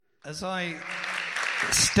As I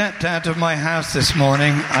stepped out of my house this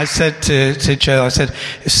morning, I said to Joe, I said,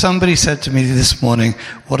 if somebody said to me this morning,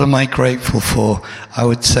 what am I grateful for? I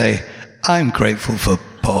would say, I'm grateful for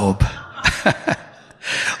Bob.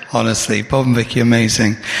 Honestly, Bob and Vicky,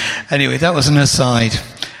 amazing. Anyway, that was an aside.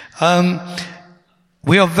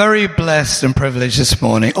 We are very blessed and privileged this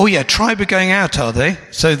morning. Oh yeah, Tribe are going out, are they?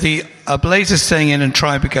 So the Blaze is staying in and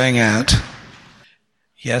Tribe are going out.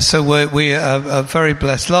 Yeah, so we are very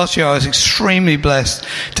blessed. Last year I was extremely blessed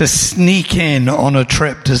to sneak in on a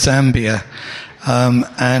trip to Zambia.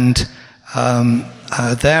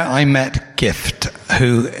 There I met Gift,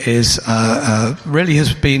 who is, really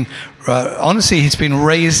has been, honestly, he's been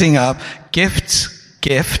raising up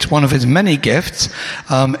gift, one of his many gifts,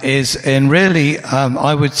 is in really,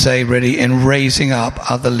 I would say really in raising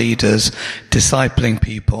up other leaders, discipling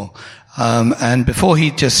people. And before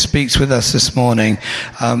he just speaks with us this morning,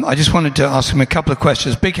 I just wanted to ask him a couple of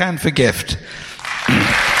questions. Big hand for Gift.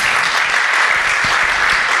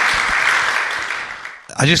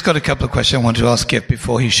 I just got a couple of questions I want to ask Gift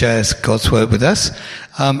before he shares God's word with us.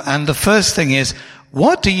 And the first thing is,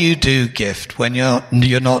 what do you do, Gift, when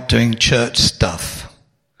you're not doing church stuff?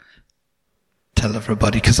 Tell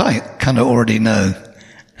everybody, because I kind of already know.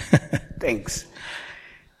 Thanks.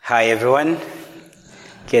 Hi, everyone.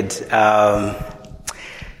 Good.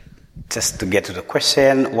 Just to get to the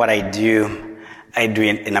question, what I do a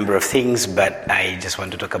number of things, but I just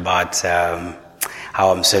want to talk about how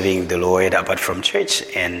I'm serving the Lord apart from church,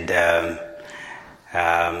 and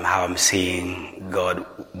how I'm seeing God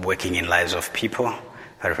working in lives of people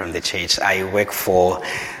apart from the church. I work for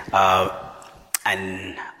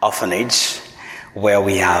an orphanage where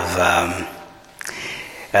we have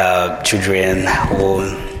children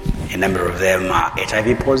who, a number of them are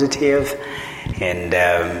HIV positive, and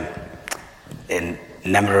a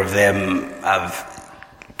number of them have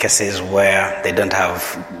cases where they don't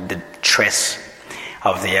have the trace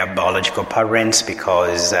of their biological parents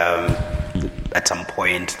because at some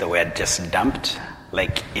point they were just dumped,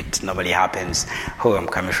 like it normally happens. Who I'm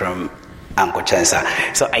coming from, Uncle Chansa.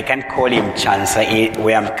 So I can't call him Chansa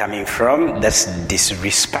where I'm coming from. That's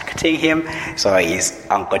disrespecting him. So he's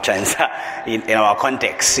Uncle Chansa in our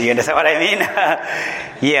context. You understand what I mean?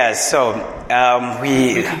 Yeah, so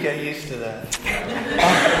we... You can get used to that.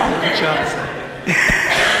 Uncle Chansa.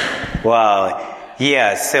 Wow.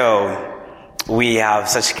 Yeah, so we have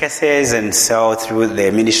such cases, and so through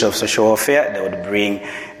the Ministry of Social Welfare, they would bring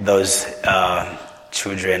those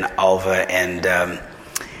children over, and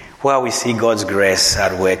we see God's grace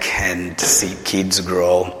at work and see kids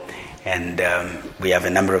grow, and we have a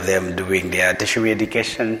number of them doing their tertiary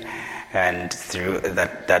education, and through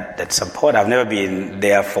that support, I've never been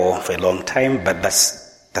there for a long time, but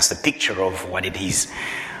that's the picture of what it is.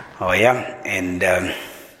 Oh yeah, and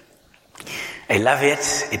I love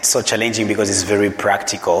it. It's so challenging because it's very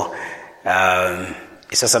practical.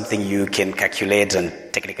 It's not something you can calculate and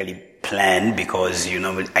technically plan, because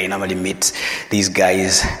I normally meet these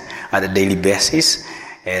guys on a daily basis,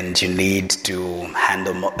 and you need to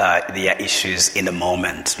handle their issues in the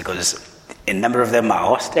moment, because a number of them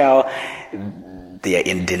are hostile, they are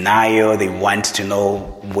in denial, they want to know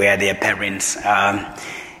where their parents are,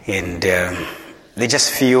 and they just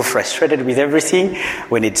feel frustrated with everything.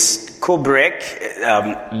 When it's school break,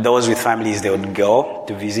 those with families, they would go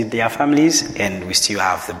to visit their families, and we still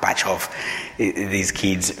have the batch of these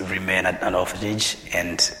kids remain at an orphanage,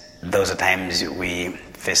 and those are times we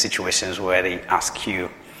face situations where they ask you,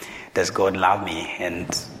 does God love me? And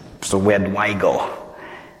so where do I go?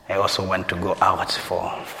 I also want to go out for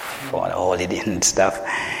a holiday and stuff.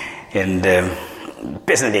 And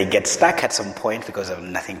personally, I get stuck at some point because I have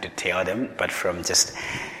nothing to tell them, but from just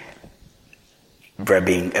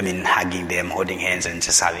hugging them, holding hands, and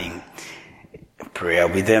just having prayer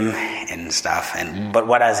with them and stuff. But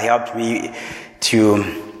what has helped me to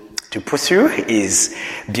push through is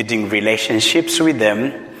building relationships with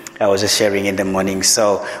them. I was just sharing in the morning.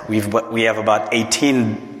 So we have about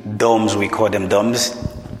 18 domes. We call them domes,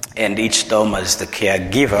 and each dome has the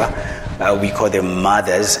caregiver. We call them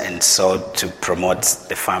mothers, and so to promote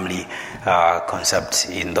the family concept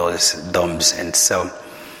in those domes. And so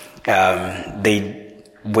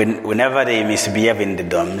whenever they misbehave in the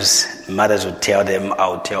domes, mothers would tell them,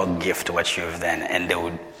 "I'll tell Gift what you've done," and they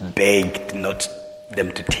would beg not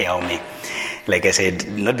them to tell me. Like I said,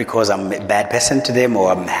 not because I'm a bad person to them or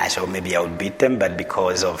I'm harsh or maybe I would beat them, but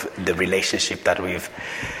because of the relationship that we've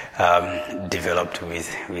developed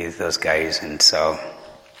with those guys. And so,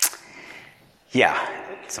 yeah,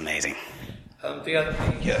 it's amazing.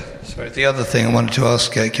 The other thing I wanted to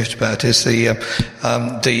ask Gift about is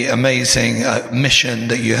the amazing mission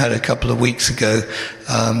that you had a couple of weeks ago,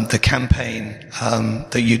 the campaign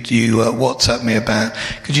that you WhatsApped me about.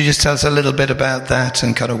 Could you just tell us a little bit about that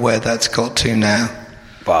and kind of where that's got to now?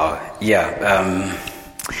 Wow, yeah.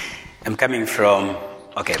 I'm coming from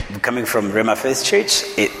Rema First Church.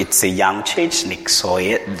 It's a young church. Nick saw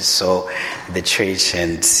it, so the church,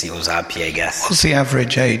 and he was happy, I guess. What's the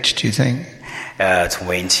average age, do you think?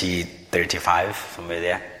 20, 35, somewhere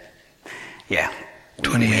there. Yeah.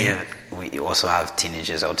 28. We also have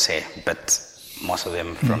teenagers, I would say, but most of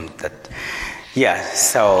them from that. Yeah,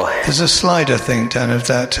 so... There's a slide, I think, Dan, of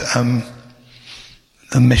that,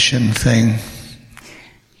 the mission thing.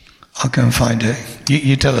 I'll go and find it.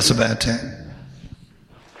 You tell us about it.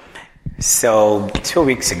 So 2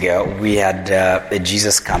 weeks ago, we had a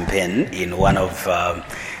Jesus campaign in one of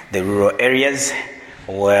the rural areas,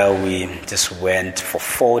 where we just went for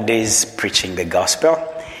 4 days preaching the gospel,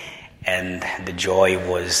 and the joy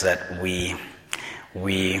was that we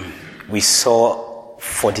saw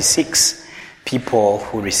 46 people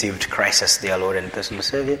who received Christ as their Lord and personal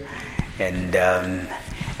Savior, and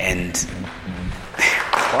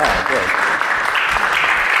wow, good,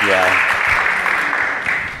 yeah,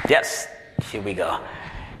 yes, here we go.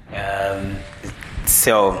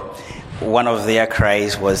 So one of their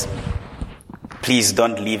cries was, "Please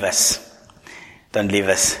don't leave us. Don't leave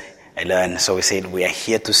us alone." So we said, we are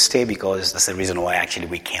here to stay, because that's the reason why actually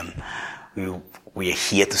we came. We are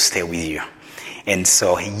here to stay with you. And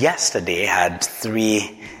so yesterday I had 3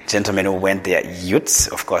 gentlemen who went there, youths,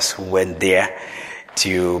 of course, who went there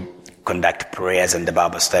to conduct prayers and the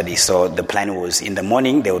Bible study. So the plan was in the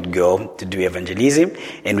morning they would go to do evangelism,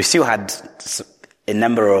 and we still had a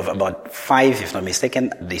number of about 5, if not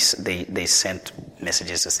mistaken. They sent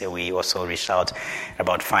messages to say we also reached out.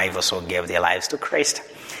 About 5 or so gave their lives to Christ,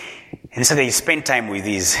 and so they spent time with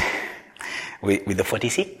the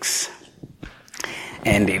 46,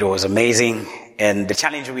 and it was amazing. And the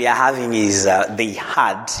challenge we are having is they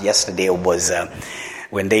had yesterday was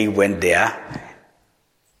when they went there,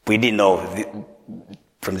 we didn't know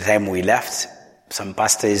from the time we left. Some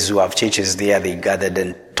pastors who have churches there, they gathered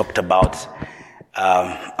and talked about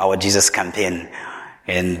our Jesus campaign,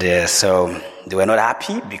 and so they were not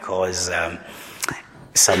happy because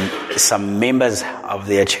some members of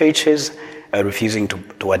their churches are refusing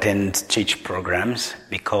to attend church programs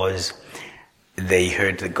because they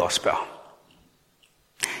heard the gospel.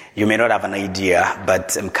 You may not have an idea,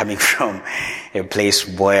 but I'm coming from a place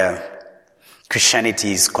where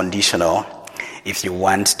Christianity is conditional. If you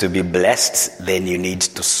want to be blessed, then you need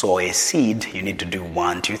to sow a seed. You need to do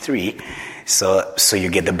 1, 2, 3. So you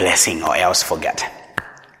get the blessing, or else forget.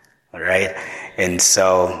 All right? And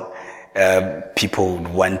so people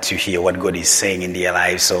want to hear what God is saying in their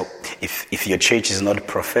lives. So if your church is not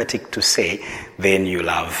prophetic to say, then you'll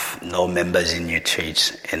have no members in your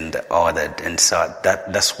church and all that. And so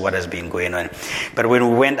that's what has been going on. But when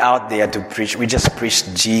we went out there to preach, we just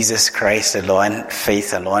preached Jesus Christ alone,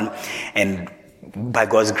 faith alone. And by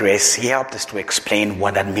God's grace, He helped us to explain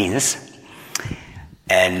what that means.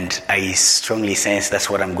 And I strongly sense that's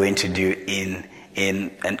what I'm going to do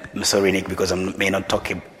and I'm sorry, Nick, because I may not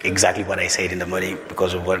talk exactly what I said in the morning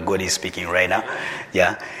because of what God is speaking right now.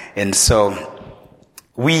 Yeah. And so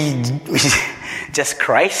we just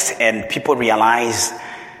Christ, and people realize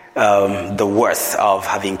the worth of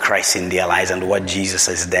having Christ in their lives and what Jesus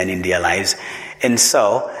has done in their lives. And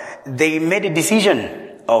so they made a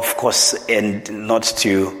decision, of course, and not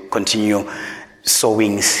to continue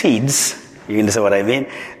sowing seeds, you understand what I mean,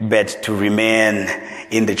 but to remain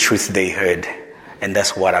in the truth they heard. And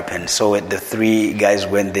that's what happened. So the 3 guys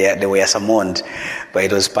went there. They were summoned by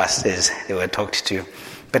those pastors. They were talked to.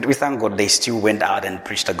 But we thank God they still went out and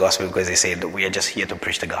preached the gospel, because they said, we are just here to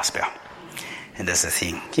preach the gospel. And that's the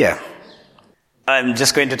thing. Yeah. I'm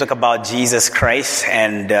just going to talk about Jesus Christ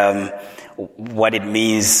and what it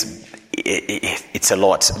means. It's a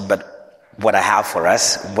lot. But what I have for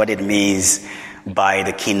us, what it means by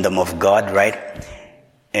the kingdom of God, right?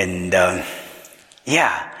 And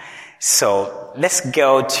yeah. So let's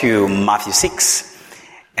go to Matthew 6,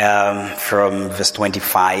 from verse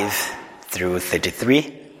 25 through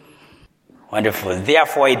 33. Wonderful.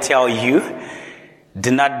 Therefore I tell you, do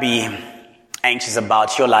not be anxious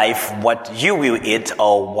about your life, what you will eat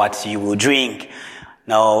or what you will drink.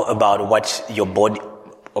 Now about your body,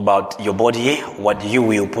 what you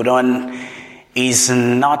will put on. Is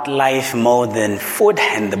not life more than food,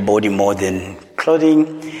 and the body more than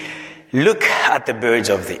clothing? Look at the birds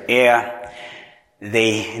of the air.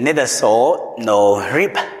 They neither sow nor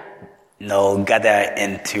reap, gather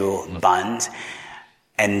into bands,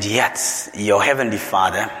 and yet your heavenly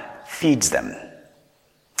Father feeds them.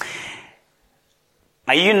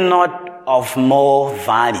 Are you not of more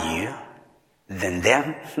value than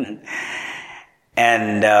them?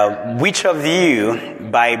 And which of you,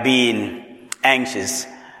 by being anxious,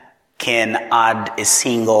 can add a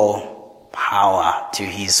single hour to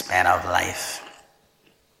his span of life?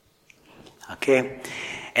 Okay?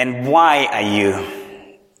 And why are you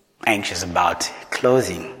anxious about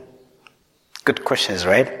clothing? Good questions,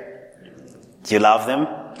 right? Do you love them?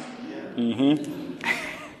 Mm-hmm.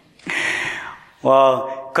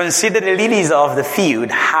 Well, consider the lilies of the field,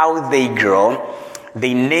 how they grow.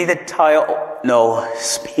 They neither toil nor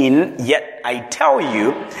spin. Yet I tell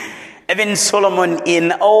you, even Solomon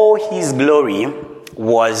in all his glory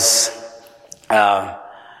was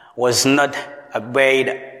not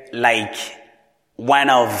arrayed like one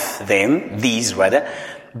of them, these rather.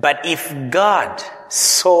 But if God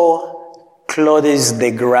so clothes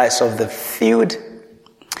the grass of the field,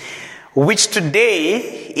 which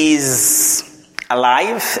today is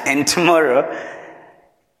alive and tomorrow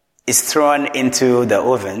is thrown into the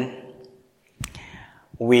oven,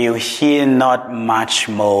 will he not much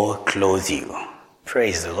more clothe you?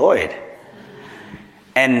 Praise the Lord.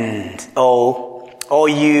 And all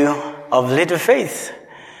you of little faith,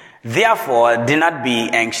 therefore do not be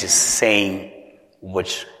anxious, saying,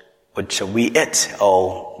 what shall we eat?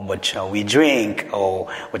 Or what shall we drink?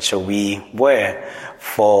 Or what shall we wear?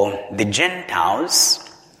 For the Gentiles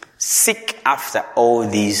seek after all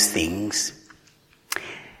these things,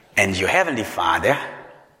 and your heavenly Father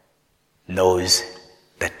knows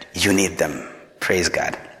that you need them. Praise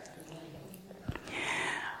God.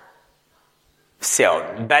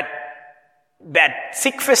 So, but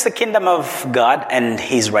seek first the kingdom of God and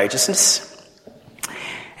his righteousness,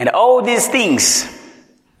 and all these things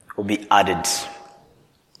will be added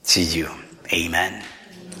to you. Amen.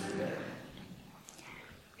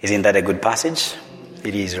 Isn't that a good passage?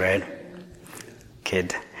 It is, right?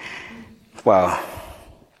 Good. Well,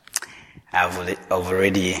 I've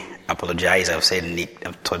already apologized. I've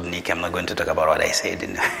told Nick I'm not going to talk about what I said.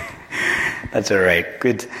 That's all right.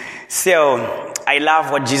 Good. So I love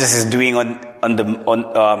what Jesus is doing on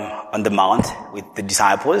the mount with the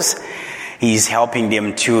disciples. He's helping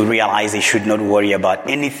them to realize they should not worry about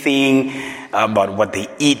anything, about what they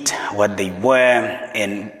eat, what they wear,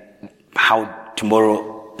 and how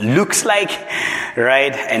tomorrow looks like,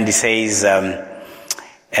 right? And he says,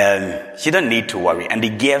 you don't need to worry. And he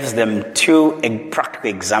gives them two practical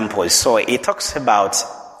examples. So he talks about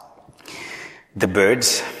the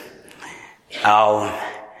birds, how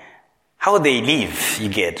they live, you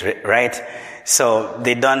get, right? So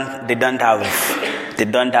they don't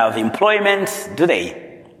have employment, do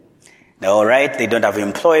they? No, right? They don't have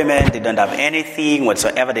employment, they don't have anything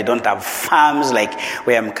whatsoever, they don't have farms like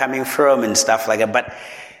where I'm coming from and stuff like that, but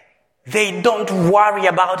they don't worry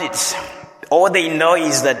about it. All they know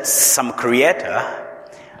is that some creator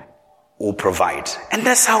will provide. And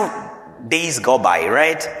that's how days go by,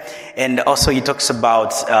 right? And also he talks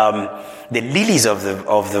about the lilies of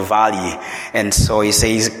the valley. And so he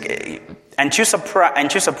says, aren't you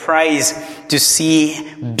surprised to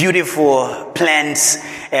see beautiful plants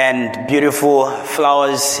and beautiful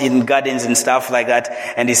flowers in gardens and stuff like that?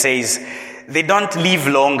 And he says, they don't live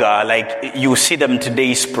longer. Like you see them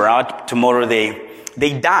today sprout, tomorrow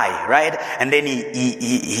they die, right? And then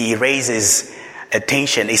he raises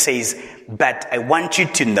attention. He says, but I want you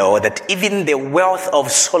to know that even the wealth of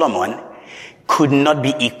Solomon could not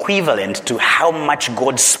be equivalent to how much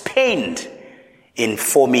God spent in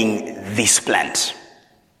forming this plant.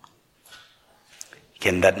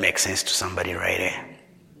 Can that make sense to somebody right there?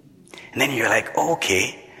 And then you're like, oh,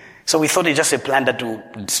 okay. So we thought it's just a plant that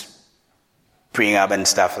would spring up and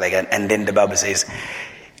stuff like that. And then the Bible says,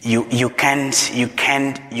 you can't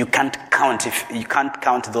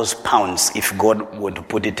count those pounds if God would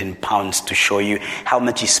put it in pounds to show you how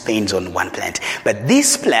much he spends on one plant. But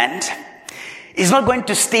this plant is not going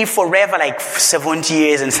to stay forever, like 70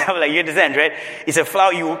 years and stuff like, you understand, right? It's a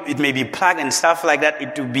flower, it may be plucked and stuff like that.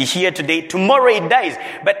 It will be here today. Tomorrow it dies.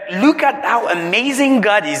 But look at how amazing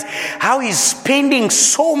God is, how he's spending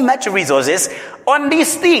so much resources on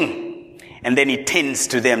this thing. And then he turns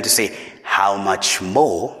to them to say, how much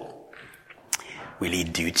more will he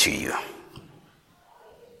do to you?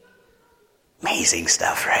 Amazing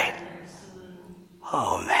stuff, right?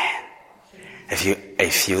 Oh man. I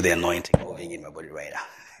feel the anointing moving in my body right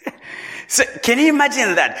now. So can you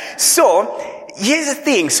imagine that? So here's the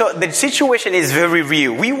thing. So the situation is very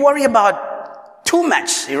real. We worry about too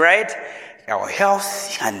much, right? our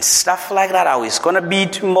health and stuff like that, how it's going to be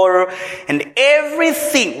tomorrow, and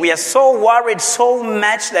everything. We are so worried so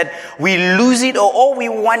much that we lose it, or all we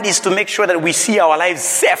want is to make sure that we see our lives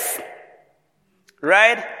safe.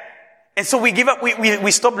 Right? And so we give up,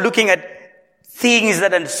 we stop looking at things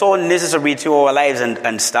that are so necessary to our lives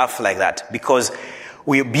and stuff like that, because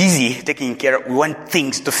we're busy taking care of, we want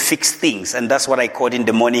things to fix things. And that's what I called in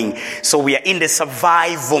the morning. So we are in the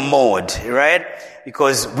survival mode, right?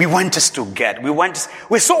 Because we want us to get,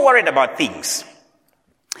 we're so worried about things.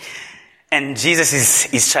 And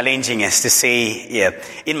Jesus is challenging us to say,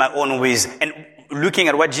 in my own ways, and looking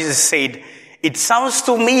at what Jesus said, it sounds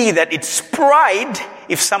to me that it's pride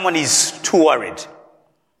if someone is too worried.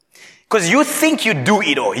 Because you think you do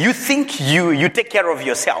it all. You think you take care of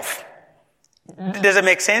yourself. Does it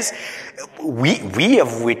make sense? We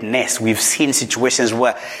have witnessed, we've seen situations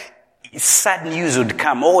where sad news would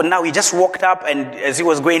come. Oh, now he just walked up and as he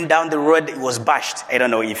was going down the road, it was bashed. I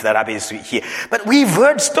don't know if that happens here. But we've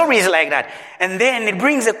heard stories like that. And then it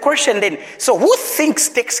brings a question then. So who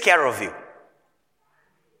takes care of you?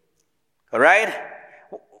 All right?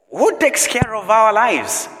 Who takes care of our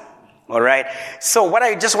lives? All right. So what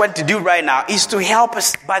I just want to do right now is to help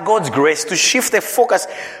us, by God's grace, to shift the focus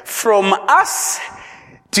from us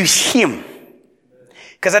to Him.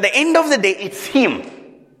 Because at the end of the day, it's Him.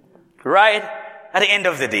 Right? At the end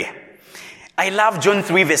of the day. I love John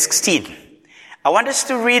 3 verse 16. I want us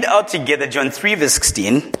to read out together John 3 verse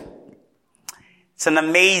 16. It's an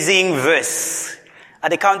amazing verse. At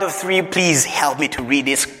the count of 3, please help me to read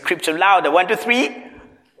this scripture louder. 1, 2, 3.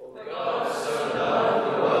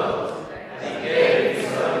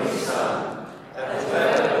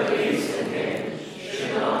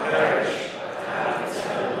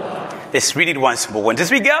 Let's read it once more. 1, 2,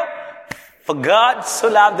 3, go. For God so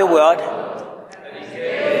loved the world that He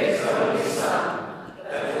gave His only Son,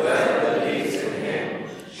 that whoever believes in Him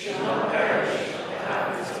should not perish but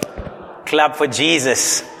have eternal life. Clap for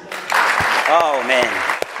Jesus. Oh man,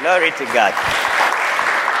 glory to God.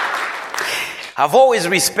 I've always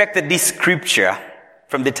respected this scripture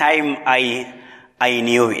from the time I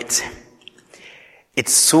knew it.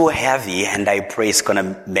 It's so heavy, and I pray it's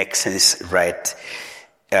gonna make sense right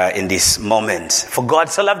in this moment. For God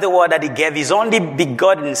so loved the world that He gave His only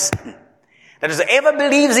begotten Son, that whoever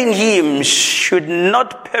believes in Him should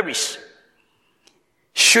not perish,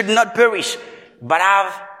 but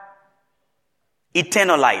have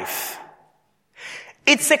eternal life.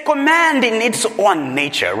 It's a command in its own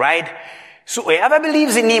nature, right? So whoever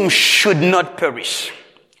believes in Him should not perish.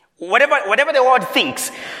 Whatever the word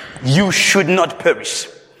thinks, you should not perish.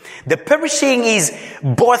 The perishing is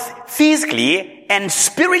both physically and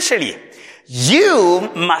spiritually.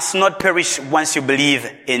 You must not perish once you believe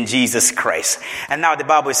in Jesus Christ. And now the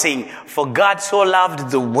Bible is saying, for God so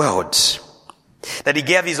loved the world that He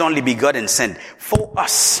gave His only begotten Son for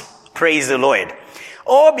us. Praise the Lord.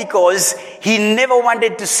 Or because He never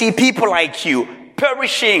wanted to see people like you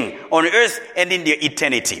perishing on earth and in their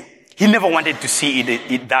eternity. He never wanted to see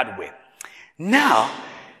it that way. Now,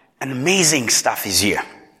 an amazing stuff is here.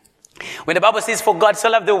 When the Bible says, for God so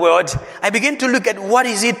loved the world, I begin to look at what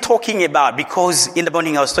is it talking about, because in the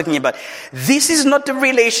morning I was talking about, this is not a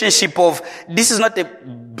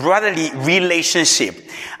brotherly relationship.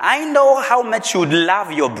 I know how much you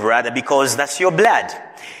love your brother because that's your blood.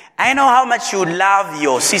 I know how much you love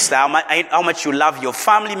your sister, how much you love your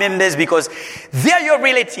family members because they're your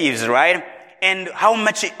relatives, right? And how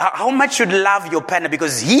much you love your partner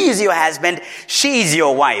because he is your husband, she is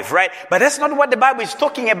your wife, right? But that's not what the Bible is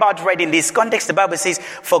talking about right in this context. The Bible says,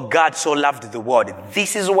 for God so loved the world.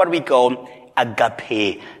 This is what we call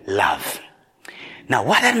agape love. Now,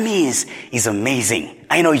 what that means is amazing.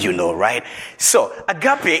 I know you know, right? So,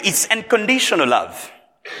 agape is unconditional love.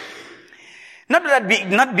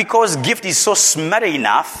 Not because gift is so smart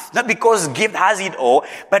enough, not because gift has it all,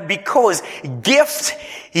 but because gift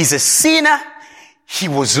is a sinner. He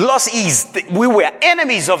was lost. We were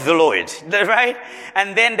enemies of the Lord, right?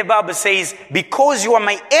 And then the Bible says, because you are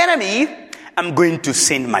my enemy, I'm going to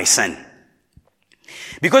send my son.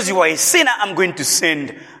 Because you are a sinner, I'm going to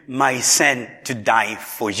send my son to die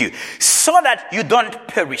for you, so that you don't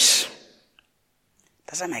perish.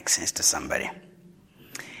 Does that make sense to somebody?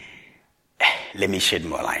 Let me shed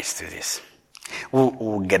more light to this.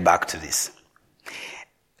 We'll get back to this.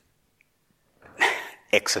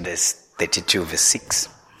 Exodus 32 verse 6.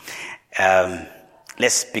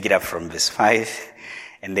 Let's pick it up from verse 5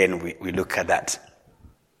 and then we look at that.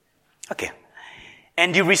 Okay.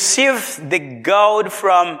 And you received the gold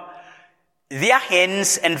from their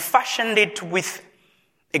hands and fashioned it with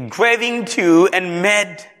a graving tool and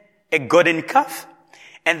made a golden calf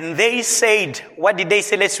And they said, what did they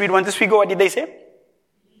say? Let's read 1, 2, 3, go. What did they say?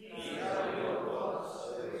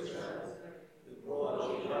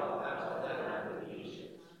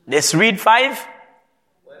 Let's read 5.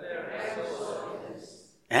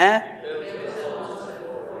 Huh?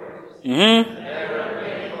 Mm-hmm.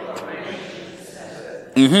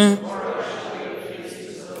 Mm-hmm.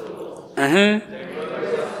 Mm-hmm.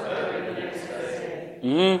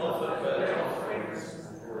 Mm-hmm.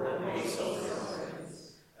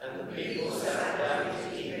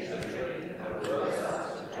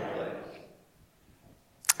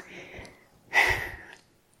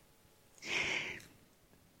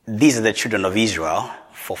 These are the children of Israel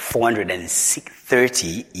for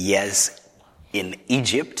 430 years in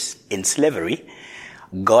Egypt, in slavery.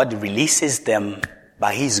 God releases them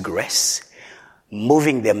by His grace,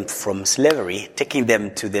 moving them from slavery, taking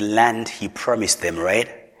them to the land He promised them, right?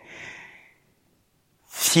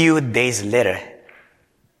 Few days later,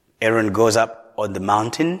 Aaron goes up on the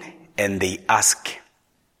mountain and they ask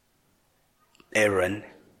Aaron.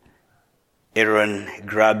 Aaron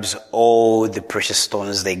grabs all the precious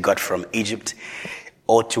stones they got from Egypt,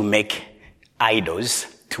 all to make idols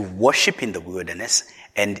to worship in the wilderness.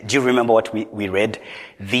 And do you remember what we read?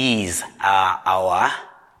 These are our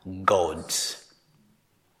gods.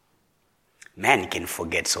 Man can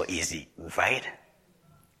forget so easy, right?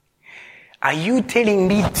 Are you telling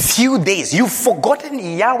me few days you've forgotten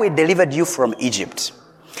Yahweh delivered you from Egypt?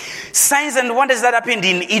 Signs and wonders that happened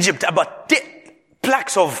in Egypt, about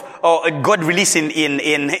plagues of God releasing in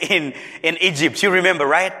Egypt. You remember,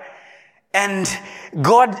 right? And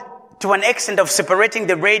God, to an extent of separating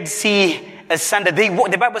the Red Sea asunder,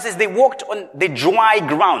 the Bible says they walked on the dry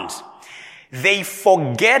ground. They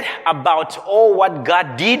forget about all what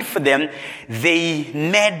God did for them. They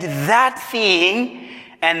made that thing,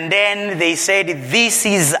 and then they said, this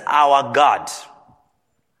is our God.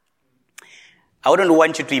 I wouldn't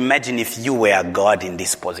want you to imagine if you were God in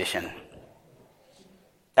this position.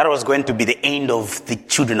 That was going to be the end of the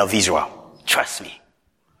children of Israel. Trust me.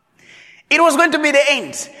 It was going to be the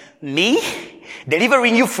end. Me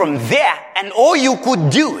delivering you from there, and all you could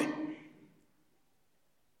do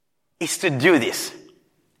is to do this.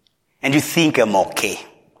 And you think I'm okay.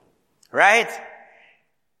 Right?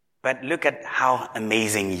 But look at how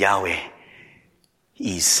amazing Yahweh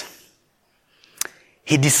is.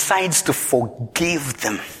 He decides to forgive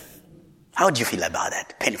them. How do you feel about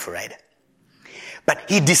that? Painful, right? But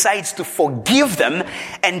He decides to forgive them,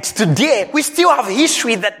 and today we still have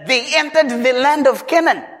history that they entered the land of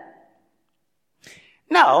Canaan.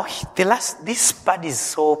 Now, this part is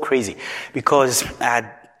so crazy, because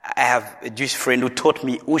I have a Jewish friend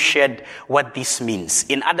who shared what this means.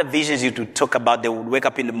 In other visions, you would talk about they would wake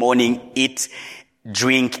up in the morning, eat,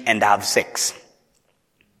 drink, and have sex.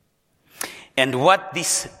 And what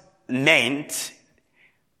this meant,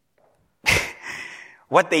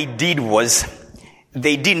 what they did was,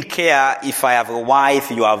 they didn't care if I have a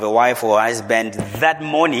wife, you have a wife or a husband. That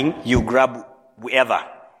morning, you grab whoever.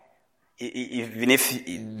 Even if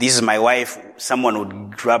this is my wife, someone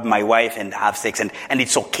would grab my wife and have sex, and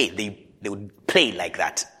it's okay. They would play like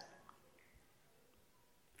that.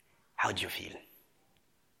 How do you feel?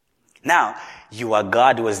 Now, your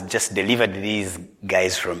God was just delivered these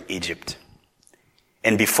guys from Egypt.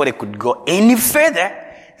 And before they could go any further,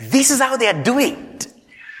 this is how they are doing.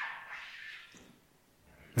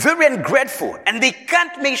 Very ungrateful. And they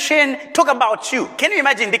can't talk about you. Can you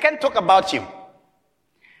imagine? They can't talk about you.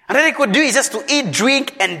 And all they could do is just to eat,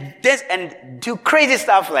 drink, and dance, and do crazy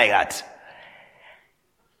stuff like that.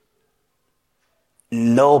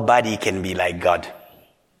 Nobody can be like God.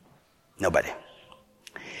 Nobody.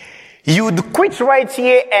 You would quit right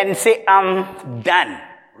here and say, I'm done.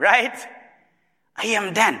 Right? I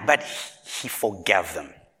am done. But He forgave them.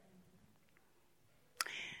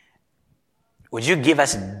 Would you give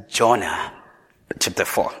us Jonah chapter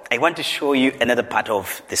 4? I want to show you another part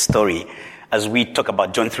of the story as we talk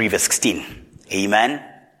about John 3 verse 16. Amen?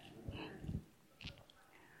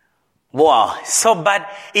 Wow, so bad.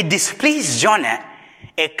 It displeased Jonah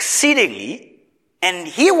exceedingly, and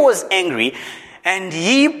he was angry, and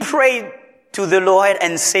he prayed to the Lord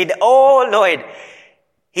and said, Oh Lord,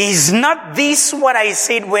 is not this what I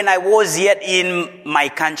said when I was yet in my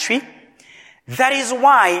country? That is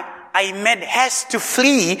why I made haste to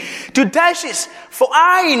flee to Tarshish, for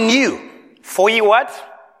I knew. For he what?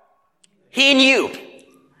 He knew.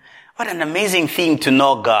 What an amazing thing to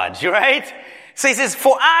know God, right? So he says,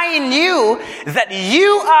 for I knew that you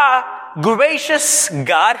are gracious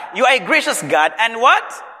God. You are a gracious God. And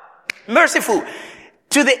what? Merciful.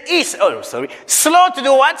 To the east. Slow to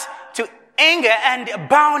do what? To anger and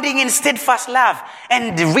abounding in steadfast love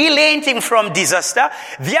and relenting from disaster.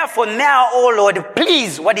 Therefore now, O Lord,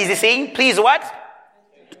 please, what is he saying? Please what?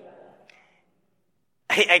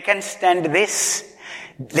 I can't stand this.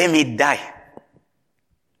 Let me die.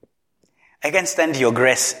 I can't stand your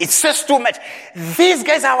grace. It's just too much. These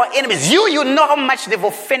guys are our enemies. You know how much they've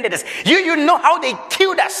offended us. You know how they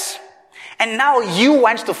killed us. And now you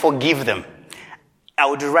want to forgive them. I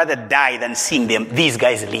would rather die than seeing these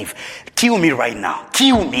guys live. Kill me right now.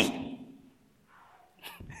 Kill me.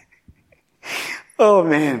 Oh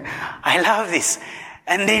man, I love this.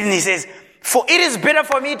 And then he says, for it is better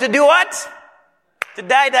for me to do what? To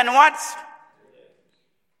die than what?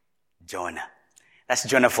 Jonah. That's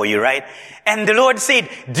Jonah for you, right? And the Lord said,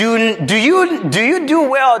 do you do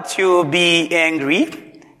well to be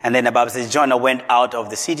angry? And then the Bible says, Jonah went out of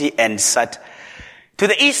the city and sat to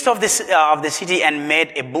the east of the city and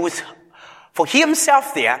made a booth for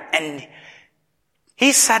himself there. And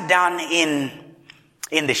he sat down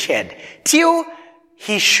in the shed till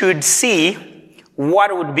he should see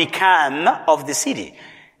what would become of the city.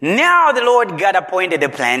 Now the Lord God appointed a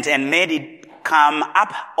plant and made it come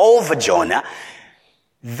up over Jonah,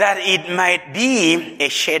 that it might be a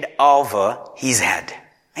shade over his head.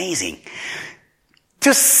 Amazing.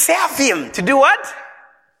 To save him. To do what?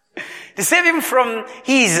 To save him from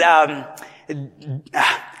his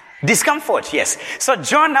discomfort, yes. So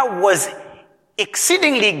Jonah was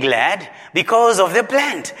exceedingly glad because of the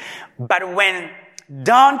plant. But when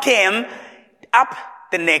dawn came up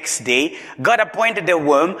the next day, God appointed a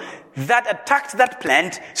worm that attacked that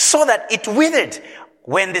plant so that it withered.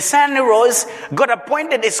 When the sun rose, God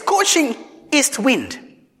appointed a scorching east wind.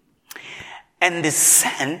 And the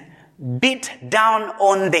sun beat down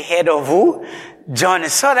on the head of who? Jonah,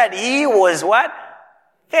 so that he was what?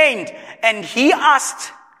 Faint. And he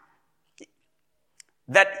asked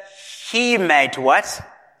that he might what?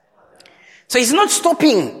 So he's not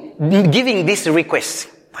stopping giving this request.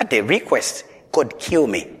 What a request. God, kill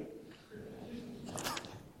me.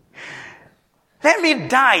 Let me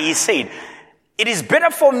die, he said. It is better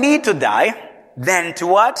for me to die than to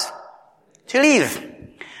what? To live.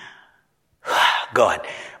 God.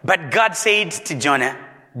 But God said to Jonah,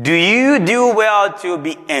 do you do well to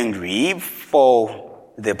be angry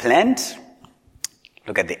for the plant?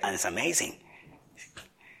 Look at the answer, amazing.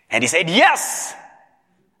 And he said, yes,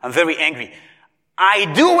 I'm very angry.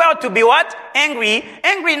 I do well to be what? Angry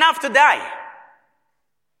enough to die.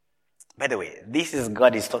 By the way, this is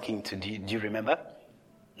God is talking to, do you remember?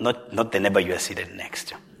 Not the neighbor you are seated next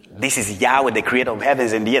to. This is Yahweh, the creator of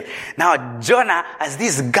heavens and the earth. Now, Jonah has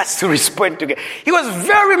these guts to respond to God. He was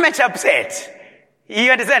very much upset.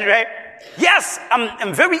 You understand, right? Yes,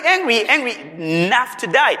 I'm very angry enough to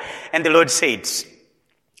die. And the Lord said,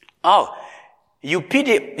 oh, you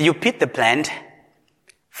pit the plant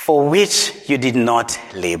for which you did not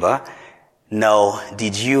labor, nor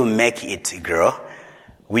did you make it grow,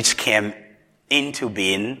 which came into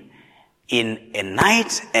being in a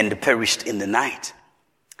night and perished in the night.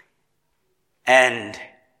 And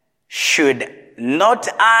should not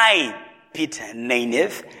I pit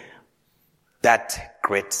Nineveh, that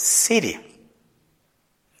great city?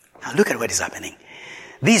 Now look at what is happening.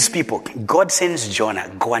 These people, God sends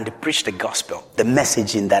Jonah, go and preach the gospel, the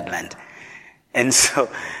message in that land. And so,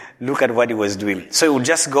 look at what he was doing. So he would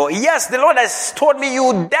just go, yes, the Lord has told me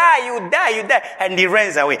you die. And he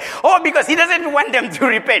runs away. Oh, because he doesn't want them to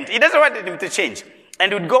repent. He doesn't want them to change.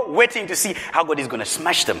 And he would go waiting to see how God is going to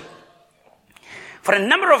smash them. For a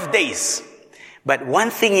number of days. But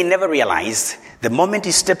one thing he never realized, the moment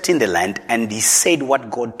he stepped in the land and he said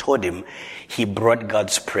what God told him, he brought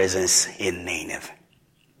God's presence in Nineveh.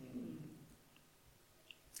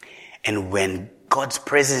 And when God's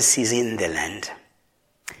presence is in the land,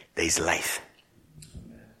 there is life.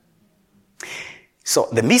 So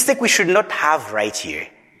the mistake we should not have right here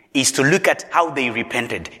is to look at how they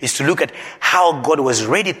repented, is to look at how God was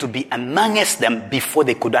ready to be amongst them before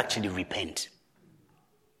they could actually repent.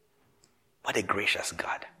 What a gracious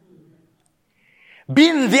God.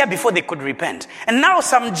 Being there before they could repent. And now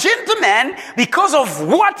some gentleman, because of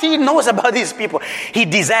what he knows about these people, he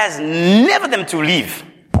desires never them to leave.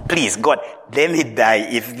 Please, God, let me die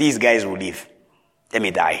if these guys will leave. Let me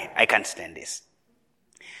die. I can't stand this.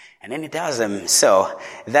 And then he tells them, so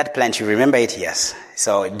that plant, you remember it? Yes.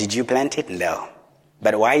 So did you plant it? No.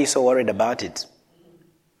 But why are you so worried about it?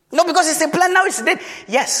 No, because it's a plant, now it's dead.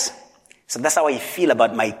 Yes. So that's how I feel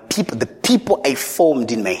about my people, the people I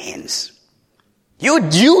formed in my hands.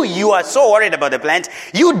 You are so worried about the plant.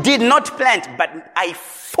 You did not plant, but I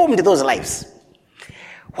formed those lives.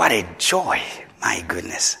 What a joy. My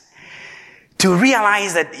goodness. to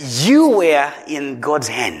realize that you were in God's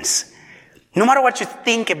hands. No matter what you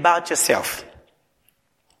think about yourself.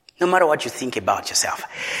 No matter what you think about yourself.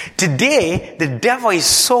 Today, the devil is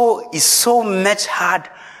so much hard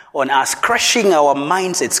on us, crushing our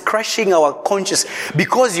mindsets, crushing our conscience,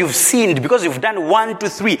 because you've sinned, because you've done 1, 2,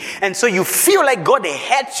 3. And so you feel like God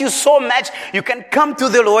hates you so much, you can come to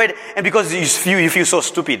the Lord, and because you feel so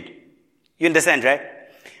stupid. You understand, right?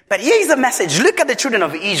 But here is the message. Look at the children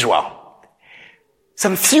of Israel.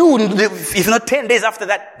 Some few, if not 10 days after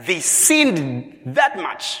that, they sinned that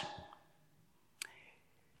much.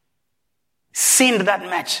 Sinned that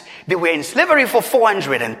much. They were in slavery for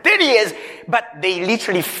 430 years, but they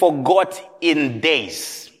literally forgot in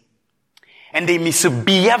days. And they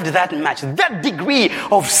misbehaved that much, that degree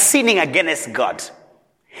of sinning against God.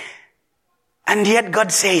 And yet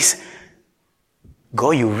God says,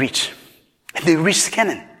 go you reach. And they reached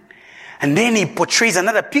Canaan. And then he portrays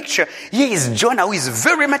another picture. Here is Jonah, who is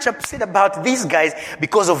very much upset about these guys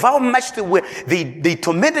because of how much they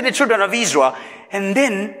tormented the children of Israel. And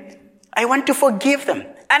then, I want to forgive them.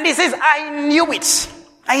 And he says, I knew it.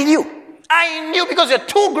 I knew because you're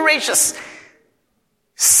too gracious.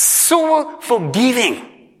 So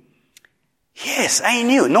forgiving. Yes, I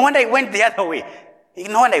knew. No wonder I went the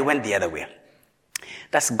other way.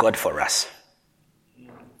 That's God for us.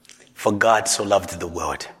 For God so loved the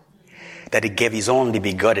world that he gave his only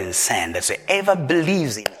begotten Son, that whoever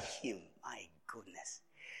believes in him, my goodness.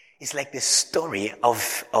 It's like the story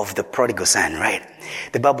of the prodigal son, right?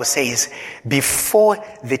 The Bible says, before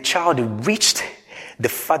the child reached, the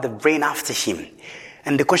father ran after him.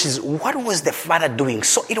 And the question is, what was the father doing?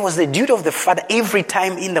 So it was the duty of the father every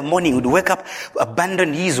time in the morning he would wake up,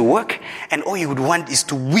 abandon his work, and all he would want is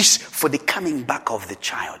to wish for the coming back of the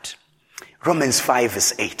child. Romans 5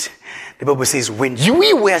 verse 8. The Bible says, when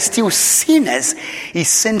we were still sinners, he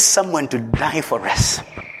sent someone to die for us.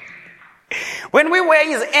 When we were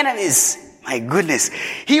his enemies, my goodness,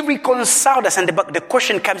 he reconciled us. And the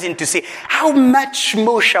question comes in to say, how much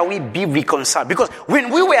more shall we be reconciled? Because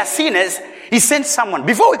when we were sinners, he sent someone.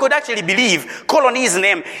 Before we could actually believe, call on his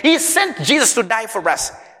name, he sent Jesus to die for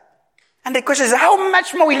us. And the question is, how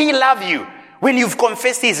much more will he love you when you've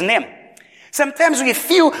confessed his name? Sometimes we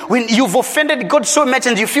feel when you've offended God so much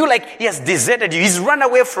and you feel like he has deserted you, he's run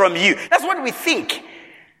away from you. That's what we think.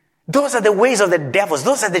 Those are the ways of the devils.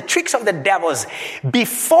 Those are the tricks of the devils.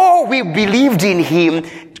 Before we believed in him,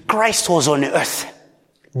 Christ was on earth.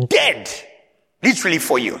 Dead. Literally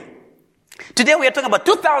for you. Today we are talking about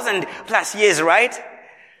 2,000 plus years, right?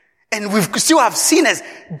 And we still have sinners.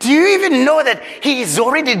 Do you even know that he has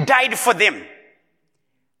already died for them?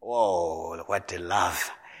 Whoa, what a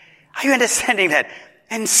love. Are you understanding that?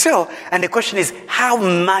 And the question is, how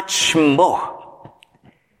much more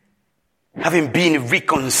having been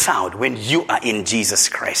reconciled when you are in Jesus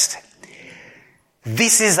Christ?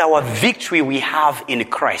 This is our victory we have in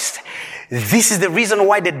Christ. This is the reason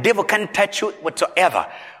why the devil can't touch you whatsoever.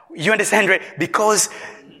 You understand, right? Because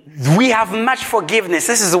we have much forgiveness.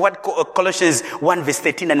 This is what Colossians 1 verse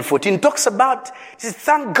 13 and 14 talks about. It says,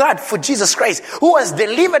 thank God for Jesus Christ, who has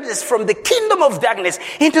delivered us from the kingdom of darkness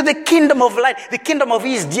into the kingdom of light, the kingdom of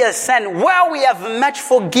his dear Son, where we have much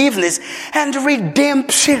forgiveness and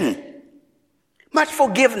redemption. Much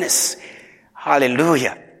forgiveness.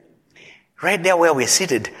 Hallelujah. Right there where we're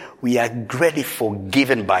seated, we are greatly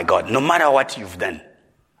forgiven by God, no matter what you've done.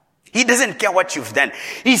 He doesn't care what you've done.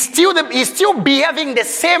 He's still behaving the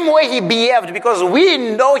same way he behaved because we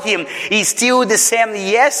know him. He's still the same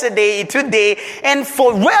yesterday, today, and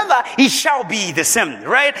forever he shall be the same,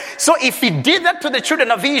 right? So if he did that to the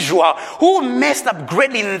children of Israel, who messed up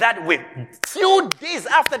greatly in that way, few days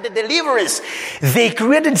after the deliverance, they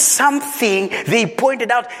created something. They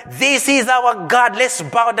pointed out, this is our God. Let's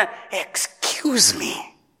bow down. Excuse me.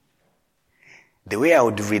 The way I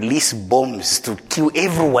would release bombs to kill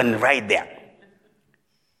everyone right there.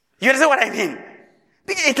 You understand what I mean?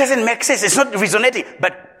 It doesn't make sense. It's not resonating.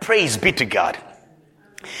 But praise be to God.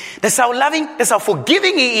 That's how loving, that's how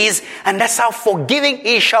forgiving he is, and that's how forgiving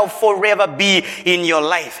he shall forever be in your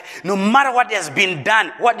life. No matter what has been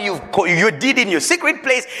done, what you did in your secret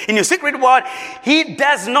place, in your secret world, he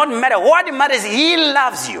does not matter. What matters, he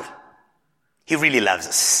loves you. He really loves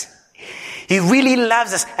us. He really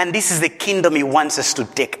loves us, and this is the kingdom he wants us to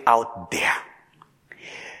take out there.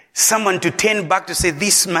 Someone to turn back to say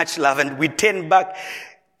this much love, and we turn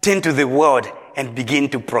to the world and begin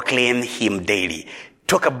to proclaim him daily.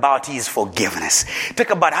 Talk about his forgiveness. Talk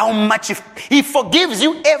about how much he forgives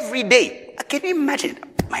you every day. Can you imagine?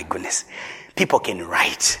 My goodness. People can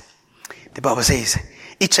write. The Bible says,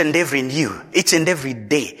 each and every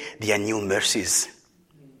day, there are new mercies.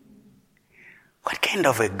 What kind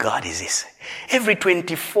of a God is this? Every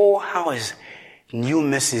 24 hours, new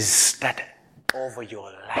mercies start over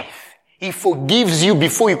your life. He forgives you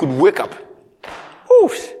before you could wake up.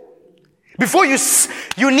 Oof. Before you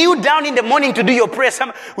kneel down in the morning to do your prayers.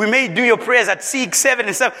 We may do your prayers at 6, 7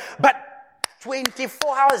 and stuff. But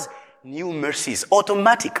 24 hours, new mercies,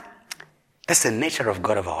 automatic. That's the nature of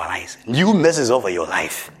God of our lives. New mercies over your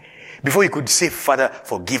life. Before you could say, Father,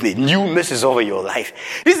 forgive me. New mercies over your life.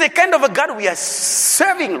 This is the kind of a God we are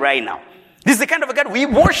serving right now. This is the kind of a God we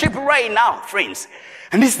worship right now, friends.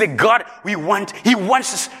 And this is the God we want. He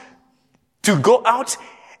wants us to go out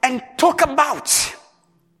and talk about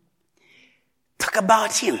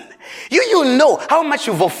him. You know how much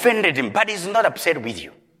you've offended him, but he's not upset with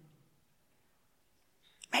you.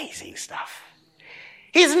 Amazing stuff.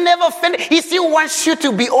 He's never offended. He still wants you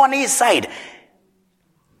to be on his side.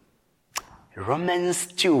 Romans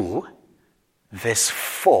 2 verse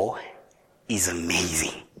 4 is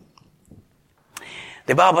amazing.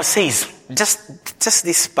 The Bible says, just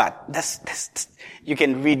this part, that's you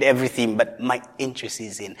can read everything, but my interest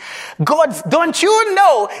is in don't you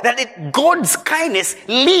know that God's kindness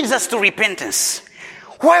leads us to repentance?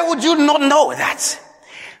 Why would you not know that?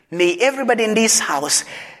 May everybody in this house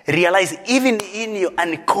realize, even in your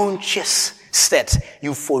unconscious state,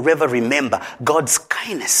 you forever remember God's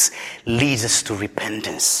kindness leads us to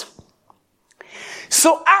repentance.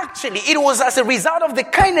 So actually, it was as a result of the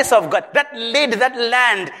kindness of God that led that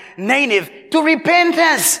land, Nineveh, to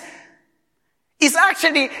repentance. It's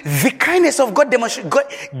actually the kindness of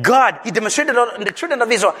God. He demonstrated on the children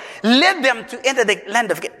of Israel, led them to enter the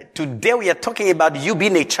land of God. Today we are talking about you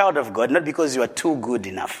being a child of God, not because you are too good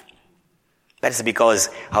enough. That is because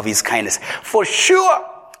of his kindness. For sure.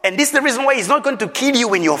 And this is the reason why he's not going to kill you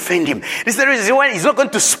when you offend him. This is the reason why he's not going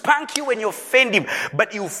to spank you when you offend him.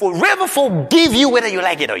 But he'll forever forgive you whether you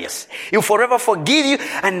like it or yes. He'll forever forgive you.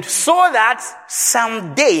 And so that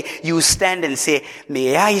someday you stand and say,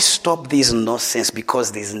 may I stop this nonsense,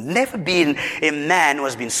 because there's never been a man who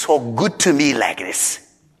has been so good to me like this.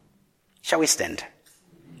 Shall we stand?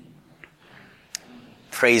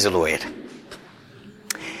 Praise the Lord.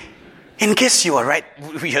 In case you are right,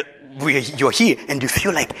 you're here and you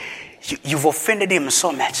feel like you've offended him so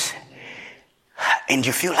much and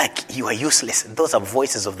you feel like you are useless. Those are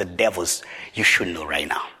voices of the devils. You should know right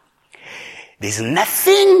now. There's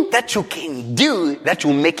nothing that you can do that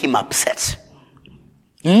will make him upset.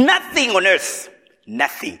 Nothing on earth.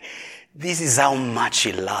 Nothing. This is how much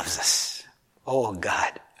he loves us. Oh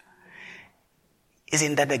God.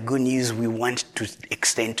 Isn't that the good news we want to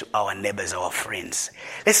extend to our neighbors, our friends?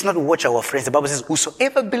 Let's not watch our friends. The Bible says,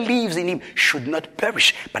 whosoever believes in him should not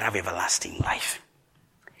perish, but have everlasting life.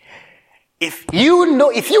 If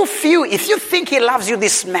you think he loves you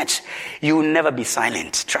this much, you will never be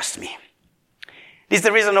silent. Trust me. This is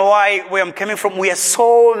the reason why where I'm coming from, we are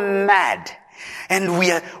so mad. And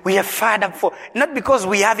we are fired up for, not because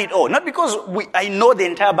we have it all, not because I know the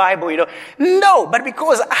entire Bible, no, but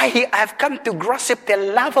because I have come to grasp the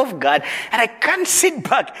love of God, and I can't sit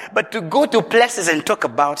back, but to go to places and talk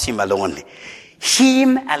about him alone.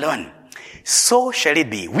 Him alone. So shall it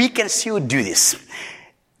be. We can still do this.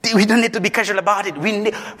 We don't need to be casual about it. We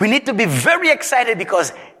need to be very excited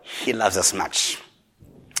because he loves us much.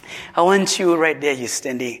 I want you right there, you're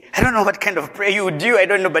standing. I don't know what kind of prayer you would do. I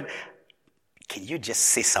don't know, but can you just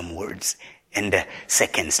say some words in the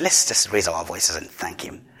seconds? Let's just raise our voices and thank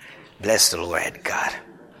him. Bless the Lord God.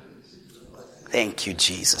 Thank you,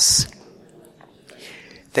 Jesus.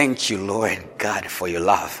 Thank you, Lord God, for your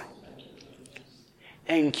love.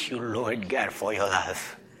 Thank you, Lord God, for your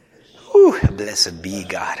love. Ooh, blessed be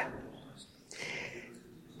God.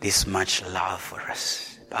 This much love for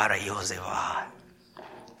us.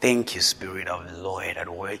 Thank you, Spirit of the Lord, at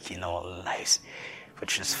work in our lives. For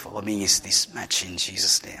transforming us this much in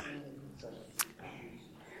Jesus' name.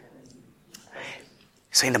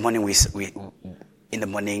 So in the morning we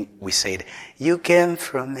said, you came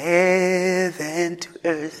from heaven to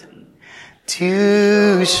earth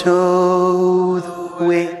to show the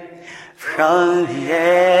way, from the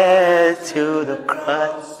earth to the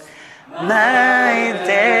cross, my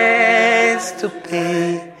debts to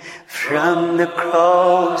pay, from the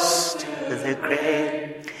cross to the grave.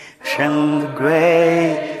 From the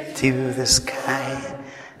grave to the sky,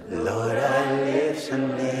 Lord, I lift your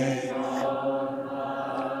name.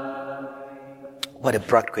 What a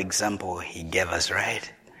practical example he gave us,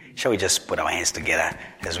 right? Shall we just put our hands together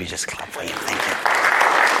as we just clap for him? Thank you.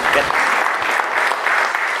 Good.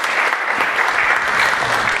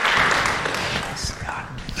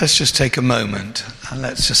 Let's just take a moment and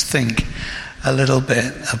let's just think a little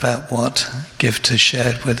bit about what Gift has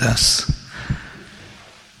shared with us.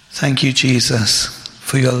 Thank you, Jesus,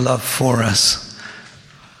 for your love for us.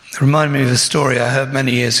 It reminded me of a story I heard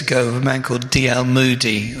many years ago of a man called D.L.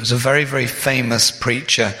 Moody. He was a very, very famous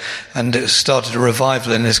preacher, and it started a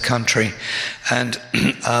revival in this country. And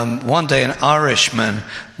one day an Irishman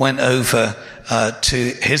went over to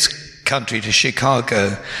his country, to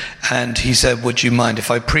Chicago, and he said, would you mind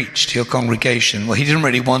if I preached to your congregation? Well, he didn't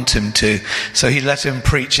really want him to, so he let him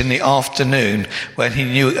preach in the afternoon when he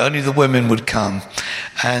knew only the women would come.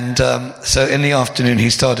 And so in the afternoon he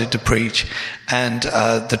started to preach, and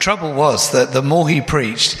the trouble was that the more he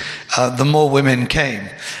preached, the more women came,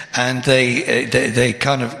 and they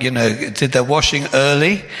kind of, did their washing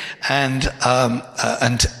early, and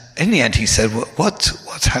in the end he said,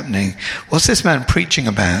 what's happening? What's this man preaching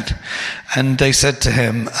about? And they said to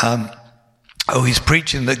him, he's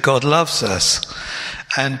preaching that God loves us.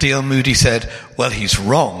 And D.L. Moody said, well, he's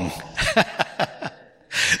wrong.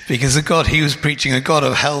 Because the God he was preaching, a God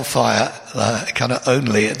of hellfire, kind of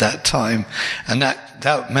only at that time. And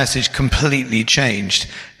that message completely changed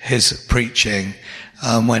his preaching.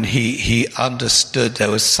 When he understood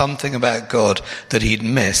there was something about God that he'd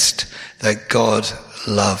missed, that God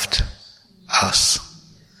loved us.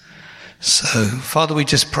 So, Father, we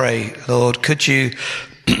just pray, Lord, could you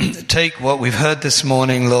take what we've heard this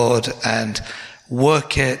morning, Lord, and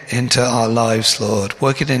work it into our lives, Lord.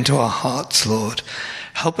 Work it into our hearts, Lord.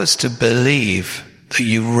 Help us to believe that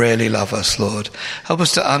you really love us, Lord. Help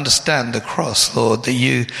us to understand the cross, Lord, that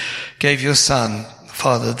you gave your Son,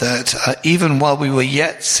 Father, that even while we were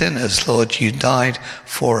yet sinners, Lord, you died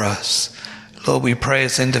for us. Lord, we pray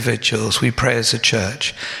as individuals, we pray as a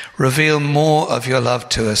church. Reveal more of your love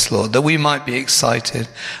to us, Lord, that we might be excited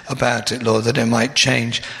about it, Lord, that it might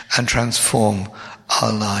change and transform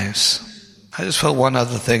our lives. I just felt one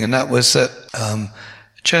other thing, and that was that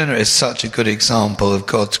Jonah is such a good example of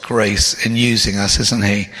God's grace in using us, isn't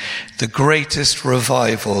he? The greatest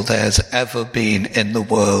revival there's ever been in the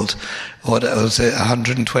world. What was it?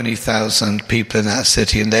 120,000 people in that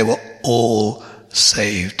city, and they were all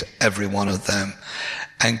saved, every one of them.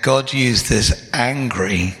 And God used this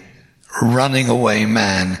angry, running away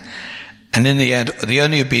man. And in the end, the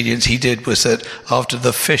only obedience he did was that after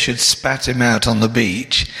the fish had spat him out on the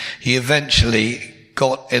beach, he eventually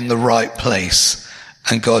got in the right place.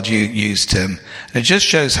 And God used him. And it just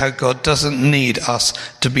shows how God doesn't need us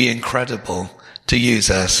to be incredible to use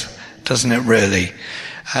us, doesn't it really?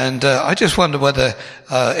 And I just wonder whether,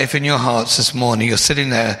 if in your hearts this morning you're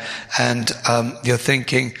sitting there and you're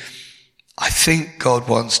thinking, I think God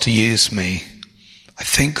wants to use me. I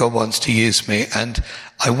think God wants to use me, and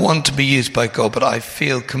I want to be used by God, but I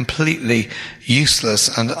feel completely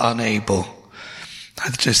useless and unable. I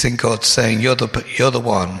just think God's saying, you're the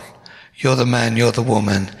one. You're the man, you're the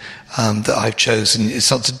woman that I've chosen.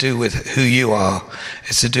 It's not to do with who you are.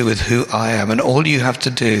 It's to do with who I am. And all you have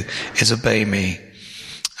to do is obey me.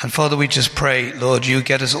 And Father, we just pray, Lord, you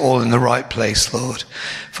get us all in the right place, Lord.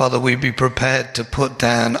 Father, we be prepared to put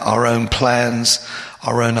down our own plans,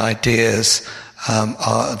 our own ideas,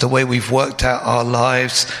 the way we've worked out our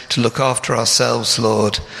lives to look after ourselves,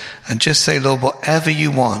 Lord. And just say, Lord, whatever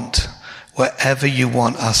you want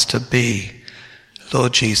us to be,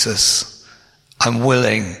 Lord Jesus, I'm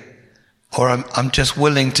willing, or I'm just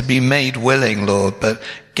willing to be made willing, Lord, but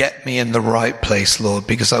get me in the right place, Lord,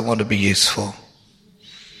 because I want to be useful.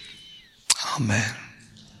 Amen.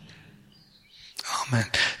 Amen.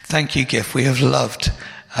 Thank you, Gift. We have loved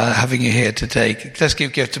having you here today. Let's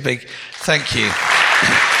give Gift a big thank you.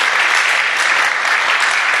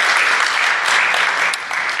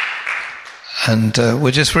 And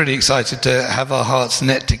we're just really excited to have our hearts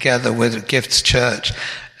knit together with Gift's Church.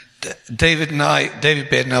 David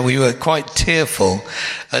Beard and I, we were quite tearful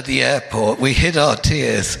at the airport. We hid our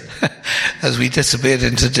tears as we disappeared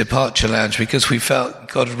into departure lounge because we felt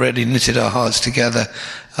God had really knitted our hearts together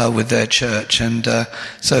with their church. And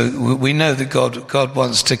so we know that God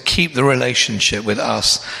wants to keep the relationship with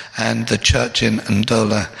us and the church in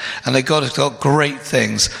Ndola. And that God has got great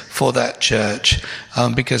things for that church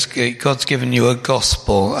because God's given you a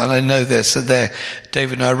gospel. And I know this, that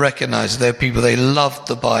David and I recognize there are people, they loved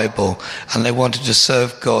the Bible and they wanted to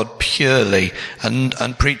serve God purely and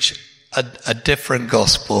preach a different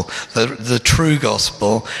gospel, the true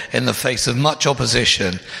gospel, in the face of much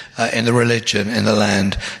opposition in the religion in the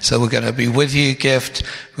land. So we're going to be with you, Gift.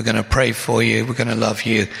 We're going to pray for you. We're going to love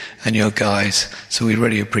you and your guys. So we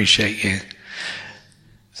really appreciate you.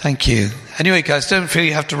 Thank you. Anyway, guys, don't feel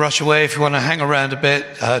you have to rush away. If you want to hang around a bit,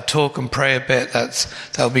 talk and pray a bit, that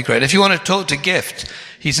would be great. If you want to talk to Gift,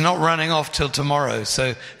 he's not running off till tomorrow,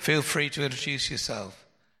 so feel free to introduce yourself.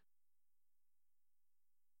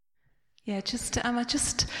 Yeah,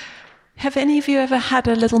 have any of you ever had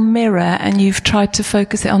a little mirror and you've tried to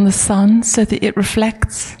focus it on the sun so that it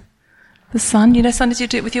reflects the sun? You know, sometimes you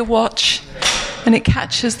do it with your watch and it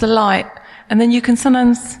catches the light, and then you can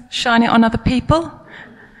sometimes shine it on other people.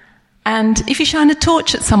 And if you shine a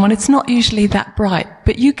torch at someone, it's not usually that bright,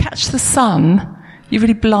 but you catch the sun, you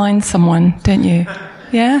really blind someone, don't you?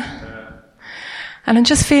 Yeah? And I'm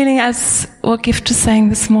just feeling, as what Gift was saying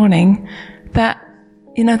this morning, that,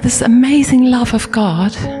 you know, this amazing love of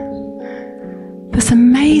God, this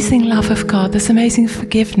amazing love of God, this amazing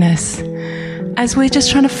forgiveness, as we're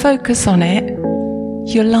just trying to focus on it,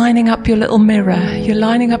 you're lining up your little mirror, you're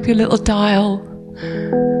lining up your little dial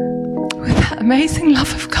with that amazing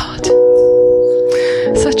love of God.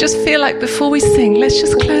 So I just feel like before we sing, let's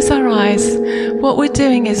just close our eyes. What we're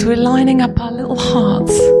doing is we're lining up our little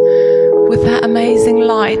hearts with that amazing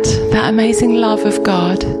light, that amazing love of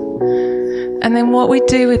God. And then what we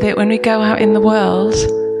do with it when we go out in the world,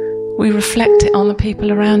 we reflect it on the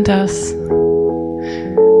people around us.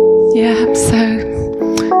 Yeah,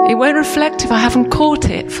 so it won't reflect if I haven't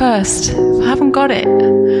caught it first. If I haven't got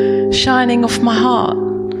it shining off my heart,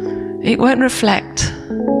 it won't reflect.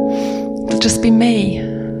 It'll just be me.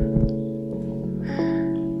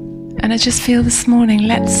 And I just feel this morning,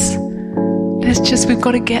 we've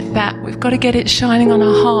got to get that. We've got to get it shining on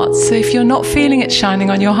our hearts. So if you're not feeling it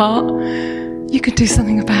shining on your heart, you can do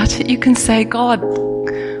something about it. You can say, God,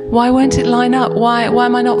 why won't it line up? Why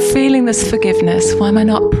am I not feeling this forgiveness? Why am I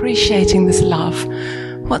not appreciating this love?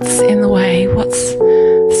 What's in the way? What's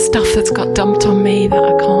stuff that's got dumped on me that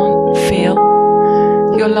I can't feel?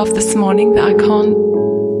 Your love this morning, that I can't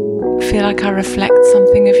feel like I reflect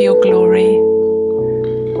something of your glory.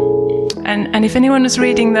 And if anyone was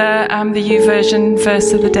reading the YouVersion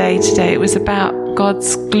verse of the day today, it was about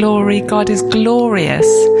God's glory. God is glorious,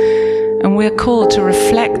 and we're called to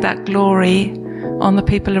reflect that glory on the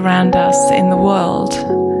people around us in the world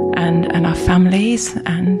and our families.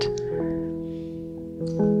 And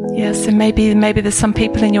yeah, so maybe there's some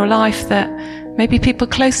people in your life that maybe people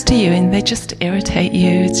close to you and they just irritate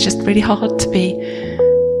you. It's just really hard to be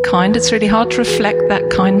kind. It's really hard to reflect that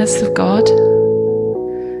kindness of God.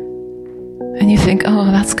 And you think,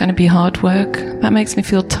 oh, that's going to be hard work. That makes me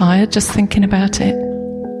feel tired just thinking about it.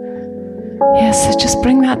 Yeah, so just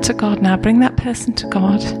bring that to God now. Bring that person to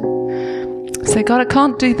God. Say, God, I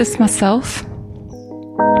can't do this myself.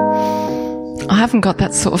 I haven't got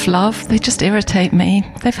that sort of love. They just irritate me.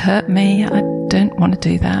 They've hurt me. I don't want to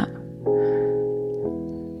do that.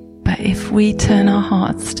 But if we turn our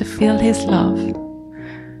hearts to feel His love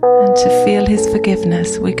and to feel His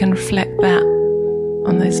forgiveness, we can reflect that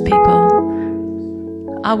on those people.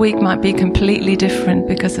 Our week might be completely different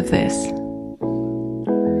because of this.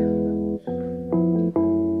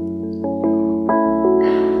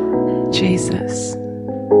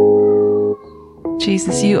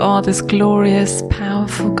 Jesus, you are this glorious,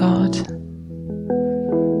 powerful God.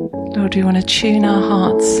 Lord, we want to tune our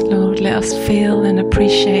hearts. Lord, let us feel and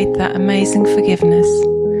appreciate that amazing forgiveness.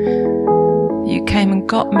 You came and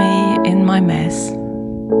got me in my mess.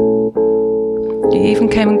 You even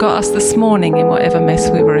came and got us this morning in whatever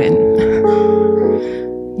mess we were in.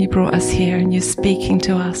 You brought us here and you're speaking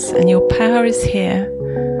to us, and your power is here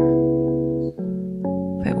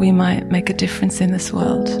that we might make a difference in this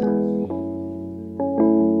world.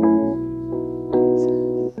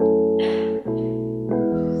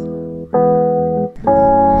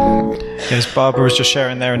 As Barbara was just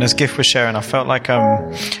sharing there and as Gift was sharing, I felt like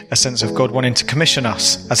a sense of God wanting to commission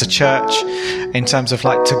us as a church in terms of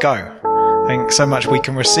like to go. I think so much we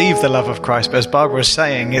can receive the love of Christ, but as Barbara was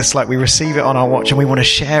saying, it's like we receive it on our watch and we want to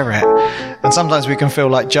share it. And sometimes we can feel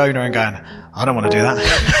like Jonah and going, I don't want to do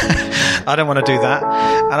that. I don't want to do that.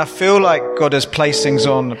 And I feel like God has placed things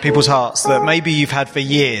on people's hearts that maybe you've had for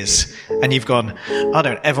years and you've gone, I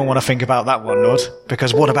don't ever want to think about that one, Lord,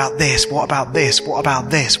 because what about this? What about this? What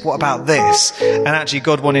about this? What about this? And actually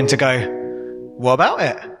God wanting to go, what about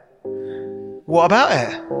it? What about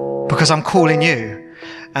it? Because I'm calling you.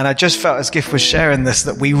 And I just felt as Gift was sharing this,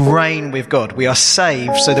 that we reign with God. We are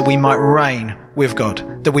saved so that we might reign with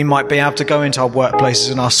God, that we might be able to go into our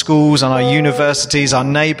workplaces and our schools and our universities, our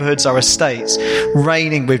neighborhoods, our estates,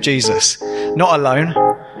 reigning with Jesus, not alone,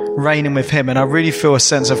 reigning with Him. And I really feel a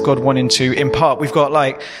sense of God wanting to impart. We've got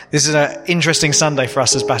this is an interesting Sunday for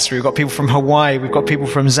us as Bassett. We've got people from Hawaii, we've got people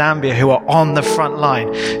from Zambia who are on the front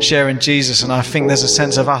line sharing Jesus. And I think there's a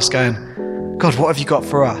sense of us going, God, what have you got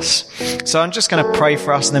for us? So I'm just going to pray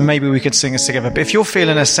for us and then maybe we could sing this together. But if you're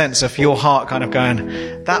feeling a sense of your heart kind of going,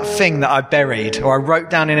 that thing that I buried or I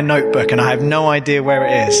wrote down in a notebook and I have no idea where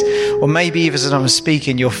it is, or maybe even as I'm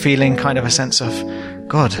speaking, you're feeling kind of a sense of,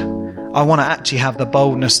 God, I want to actually have the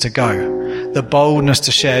boldness to go, the boldness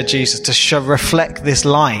to share Jesus, to reflect this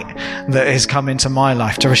light that has come into my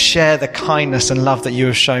life, to share the kindness and love that you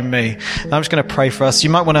have shown me. And I'm just going to pray for us. You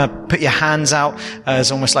might want to put your hands out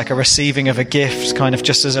as almost like a receiving of a gift, kind of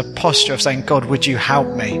just as a posture of saying, God, would you help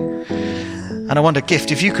me? And I wonder,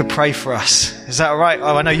 Gift, if you could pray for us. Is that all right?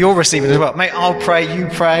 Oh, I know you're receiving as well. Mate, I'll pray, you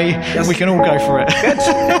pray, and we can all go for it.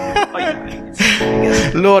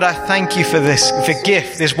 Lord, I thank you for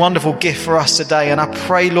Gift, this wonderful gift for us today. And I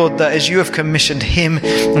pray, Lord, that as you have commissioned him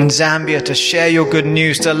in Zambia to share your good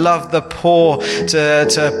news, to love the poor,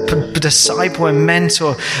 to disciple and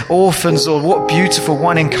mentor orphans, Lord, what beautiful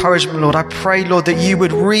one encouragement, Lord. I pray, Lord, that you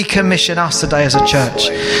would recommission us today as a church.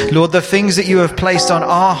 Lord, the things that you have placed on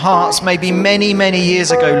our hearts maybe many, many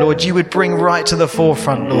years ago, Lord, you would bring right to the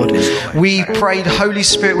forefront, Lord. We prayed, Holy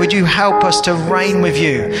Spirit, would you help us to reign with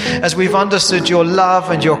you as we've understood your love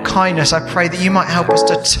and your kindness. I pray that you might help us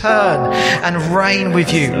to turn and reign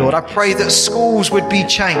with you, Lord. I pray that schools would be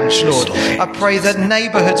changed, Lord. I pray that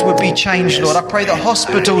neighborhoods would be changed, Lord. I pray that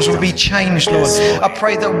hospitals would be changed, Lord. I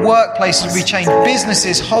pray that workplaces would be changed,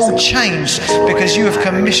 businesses whole changed, because you have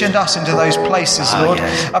commissioned us into those places, Lord.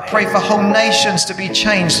 I pray for whole nations to be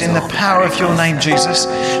changed in the power of your name, Jesus.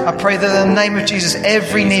 I pray that in the name of Jesus,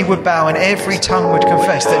 every knee would bow and every tongue would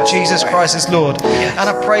confess that Jesus Christ is Lord. And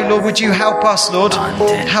I pray, Lord, would you help us, Lord?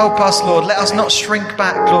 Help us, Lord. Let us not shrink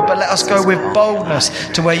back, Lord, but let us go with boldness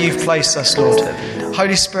to where you've placed us, Lord.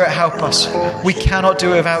 Holy Spirit, help us. We cannot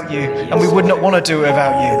do it without you, and we would not want to do it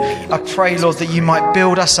without you. I pray, Lord, that you might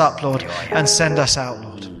build us up, Lord, and send us out,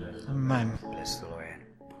 Lord. Amen.